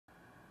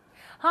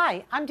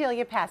Hi, I'm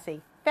Delia Passy,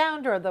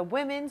 founder of the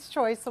Women's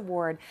Choice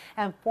Award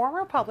and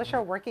former publisher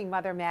of Working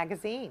Mother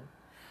magazine.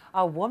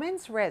 A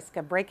woman's risk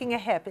of breaking a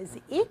hip is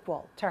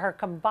equal to her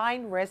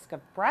combined risk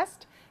of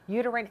breast,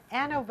 uterine,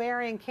 and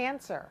ovarian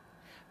cancer.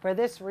 For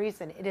this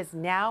reason, it is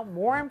now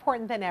more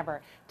important than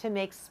ever to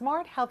make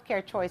smart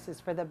healthcare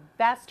choices for the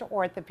best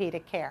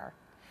orthopedic care.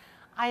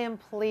 I am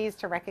pleased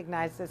to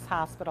recognize this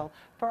hospital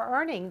for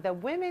earning the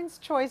Women's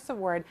Choice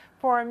Award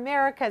for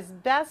America's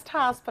Best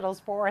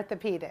Hospitals for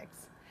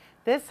Orthopedics.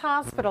 This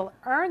hospital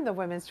earned the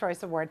Women's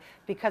Choice Award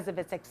because of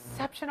its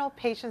exceptional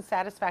patient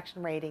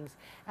satisfaction ratings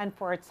and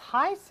for its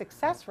high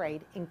success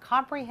rate in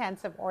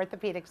comprehensive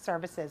orthopedic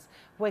services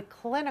with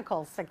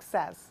clinical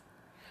success.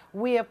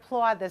 We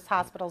applaud this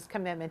hospital's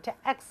commitment to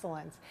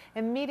excellence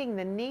in meeting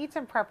the needs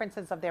and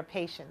preferences of their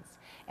patients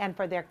and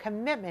for their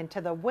commitment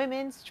to the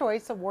Women's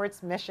Choice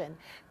Award's mission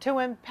to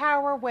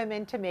empower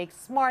women to make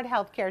smart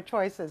healthcare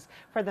choices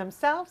for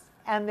themselves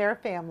and their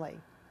family.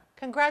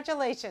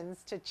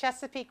 Congratulations to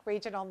Chesapeake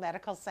Regional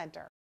Medical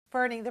Center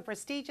for earning the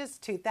prestigious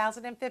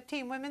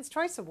 2015 Women's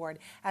Choice Award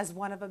as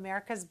one of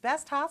America's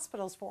best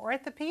hospitals for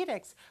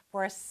orthopedics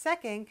for a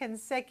second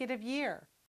consecutive year.